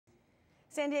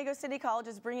San Diego City College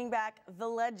is bringing back The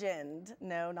Legend.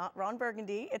 No, not Ron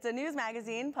Burgundy. It's a news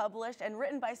magazine published and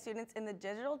written by students in the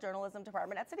digital journalism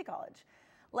department at City College.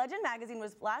 Legend magazine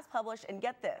was last published in,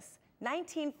 get this,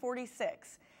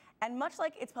 1946. And much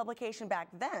like its publication back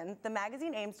then, the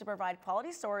magazine aims to provide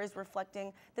quality stories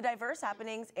reflecting the diverse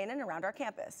happenings in and around our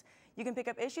campus. You can pick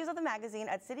up issues of the magazine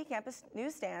at city campus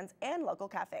newsstands and local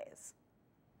cafes.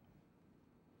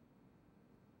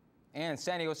 And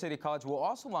San Diego City College will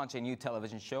also launch a new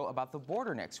television show about the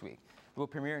border next week. It will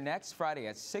premiere next Friday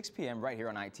at 6 p.m. right here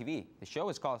on ITV. The show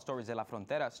is called Stories de la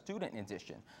Frontera Student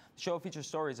Edition. The show features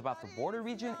stories about the border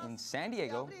region in San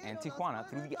Diego and Tijuana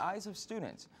through the eyes of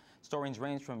students. Stories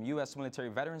range from U.S. military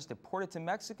veterans deported to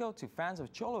Mexico to fans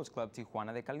of Cholos Club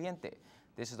Tijuana de Caliente.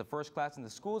 This is the first class in the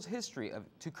school's history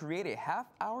to create a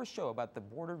half-hour show about the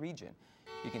border region.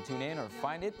 You can tune in or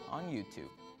find it on YouTube.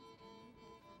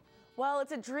 Well,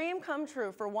 it's a dream come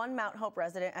true for one Mount Hope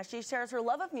resident as she shares her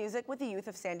love of music with the youth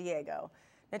of San Diego.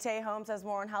 Nate Holmes has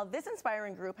more on how this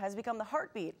inspiring group has become the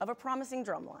heartbeat of a promising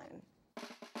drumline.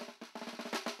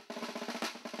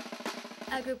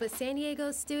 A group of San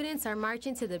Diego students are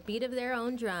marching to the beat of their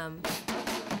own drum.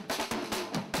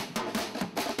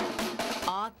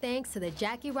 All thanks to the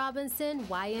Jackie Robinson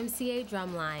YMCA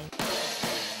drumline.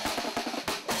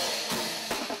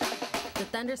 The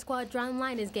Thunder Squad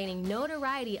drumline is gaining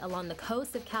notoriety along the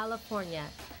coast of California.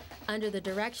 Under the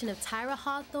direction of Tyra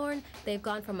Hawthorne, they've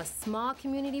gone from a small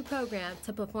community program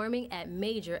to performing at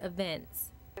major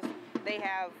events. They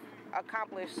have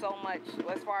accomplished so much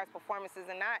as far as performances,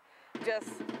 and not just,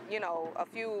 you know, a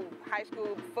few high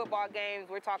school football games.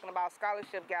 We're talking about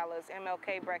scholarship galas,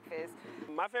 MLK breakfast.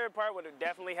 My favorite part would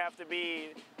definitely have to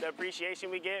be the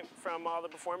appreciation we get from all the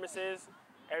performances.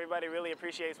 Everybody really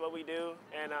appreciates what we do,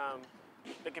 and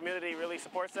the community really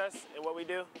supports us in what we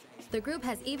do. The group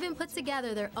has even put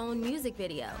together their own music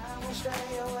video.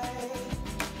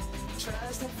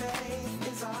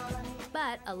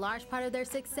 But a large part of their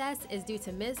success is due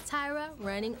to Miss Tyra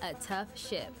running a tough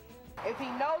ship. If he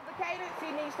knows the cadence,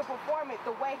 he needs to perform it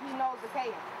the way he knows the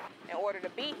cadence. In order to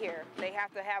be here, they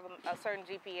have to have a certain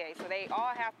GPA, so they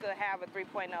all have to have a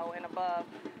 3.0 and above.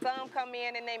 Some come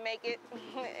in and they make it,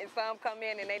 and some come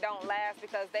in and they don't last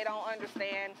because they don't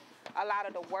understand a lot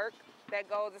of the work that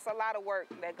goes. It's a lot of work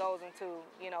that goes into,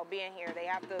 you know, being here. They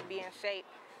have to be in shape.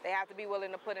 They have to be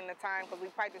willing to put in the time because we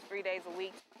practice 3 days a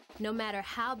week. No matter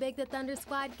how big the Thunder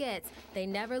Squad gets, they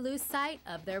never lose sight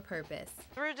of their purpose.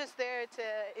 We're just there to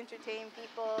entertain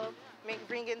people,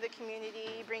 bring in the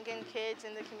community, bring in kids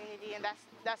in the community, and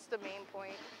that's the main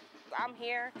point. I'm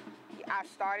here. I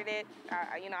started it.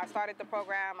 I started the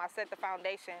program. I set the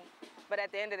foundation. But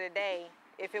at the end of the day,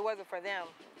 if it wasn't for them,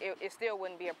 it still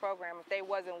wouldn't be a program if they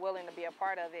wasn't willing to be a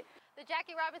part of it. The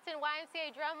Jackie Robinson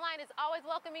YMCA drumline is always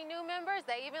welcoming new members.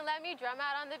 They even let me drum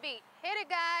out on the beat. Hit it,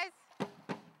 guys!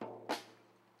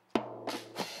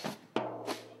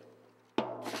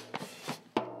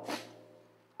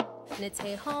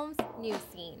 Nate Holmes,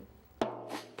 Newscene.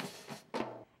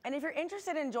 And if you're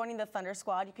interested in joining the Thunder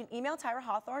Squad, you can email Tyra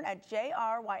Hawthorne at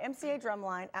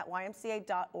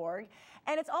jrymcadrumline@ymca.org.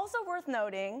 And it's also worth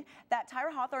noting that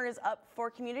Tyra Hawthorne is up for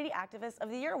Community Activist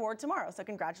of the Year award tomorrow, so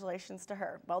congratulations to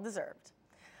her. Well deserved.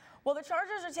 Well, the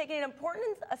Chargers are taking an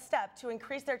important step to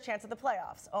increase their chance at the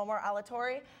playoffs. Omar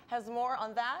Alatorre has more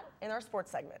on that in our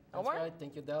sports segment. Omar? That's right.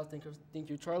 Thank you, Dallas.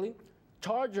 Thank you, Charlie.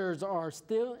 Chargers are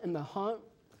still in the hunt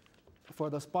for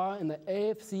the spot in the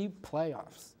AFC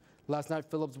playoffs. Last night,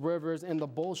 Phillips Rivers and the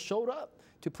Bulls showed up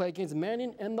to play against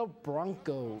Manning and the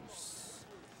Broncos.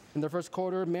 In the first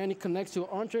quarter, Manning connects to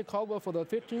Andre Caldwell for the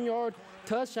 15-yard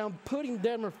touchdown, putting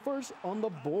Denver first on the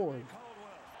board.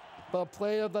 But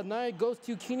play of the night goes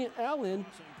to Keenan Allen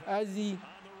as he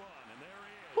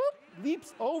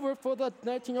leaps over for the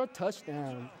 19-yard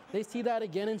touchdown. They see that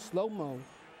again in slow-mo.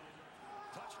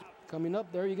 Coming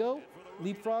up, there you go.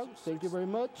 Leapfrog, thank you very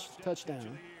much.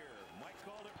 Touchdown.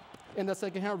 In the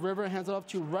second half, River hands it off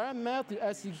to Ryan Matthews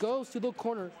as he goes to the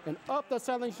corner, and up the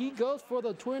sideline he goes for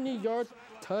the 20-yard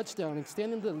touchdown,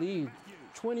 extending the lead,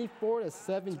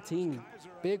 24-17.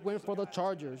 Big win for the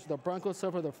Chargers. The Broncos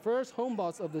suffer the first home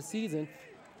loss of the season.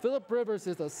 Philip Rivers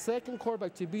is the second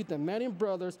quarterback to beat the Manning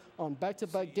brothers on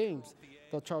back-to-back games.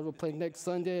 The Chargers will play next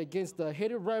Sunday against the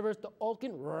hated rivals, the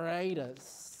Oakland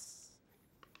Raiders.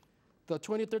 The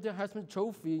 2013 Heisman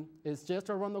Trophy is just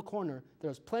around the corner.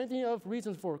 There's plenty of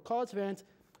reasons for college fans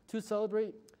to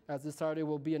celebrate, as this Saturday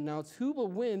will be announced who will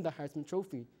win the Heisman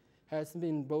Trophy.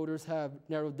 Heisman voters have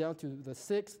narrowed down to the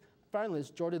 6th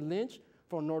finalist, Jordan Lynch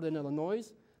from Northern Illinois,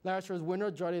 last year's winner,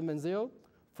 Jordan Manziel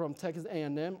from Texas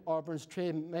A&M, Auburn's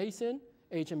Trey Mason,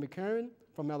 H.M. McCarron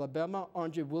from Alabama,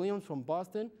 Andre Williams from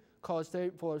Boston, College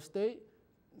State, Florida State,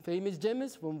 Famous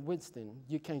Jammers from Winston.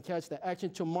 You can catch the action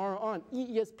tomorrow on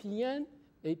ESPN,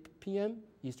 8 p.m.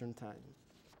 Eastern Time.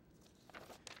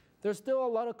 There's still a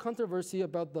lot of controversy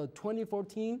about the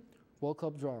 2014 World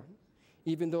Cup draw.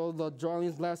 Even though the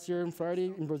drawings last year on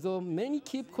Friday in Brazil, many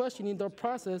keep questioning the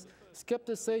process.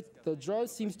 Skeptics say the draw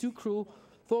seems too cruel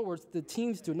towards the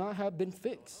teams do not have been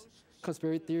fixed.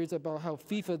 Conspiracy theories about how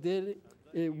FIFA did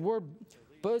it were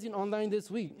buzzing online this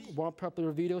week. One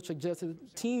popular video suggested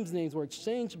teams' names were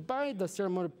exchanged by the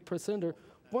ceremony presenter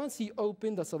once he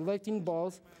opened the selecting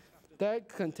balls that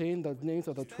contained the names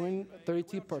of the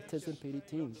 32 participating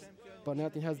teams. But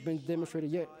nothing has been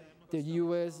demonstrated yet. The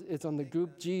U.S. is on the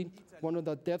Group G, one of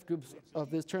the death groups of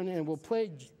this tournament, and will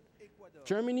play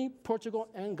Germany, Portugal,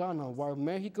 and Ghana, while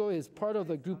Mexico is part of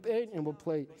the Group A and will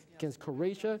play against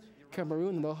Croatia,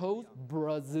 Cameroon, and the host,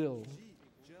 Brazil.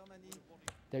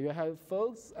 There you have it,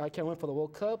 folks. I can't wait for the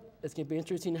World Cup. It's going to be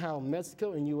interesting how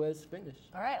Mexico and U.S. finish.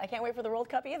 All right, I can't wait for the World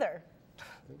Cup either.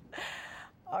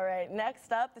 All right,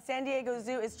 next up, the San Diego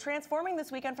Zoo is transforming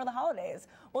this weekend for the holidays.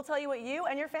 We'll tell you what you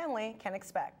and your family can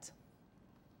expect.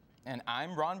 And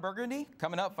I'm Ron Burgundy.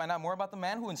 Coming up, find out more about the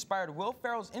man who inspired Will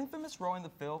Ferrell's infamous Rowing the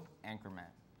Phil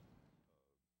Anchorman.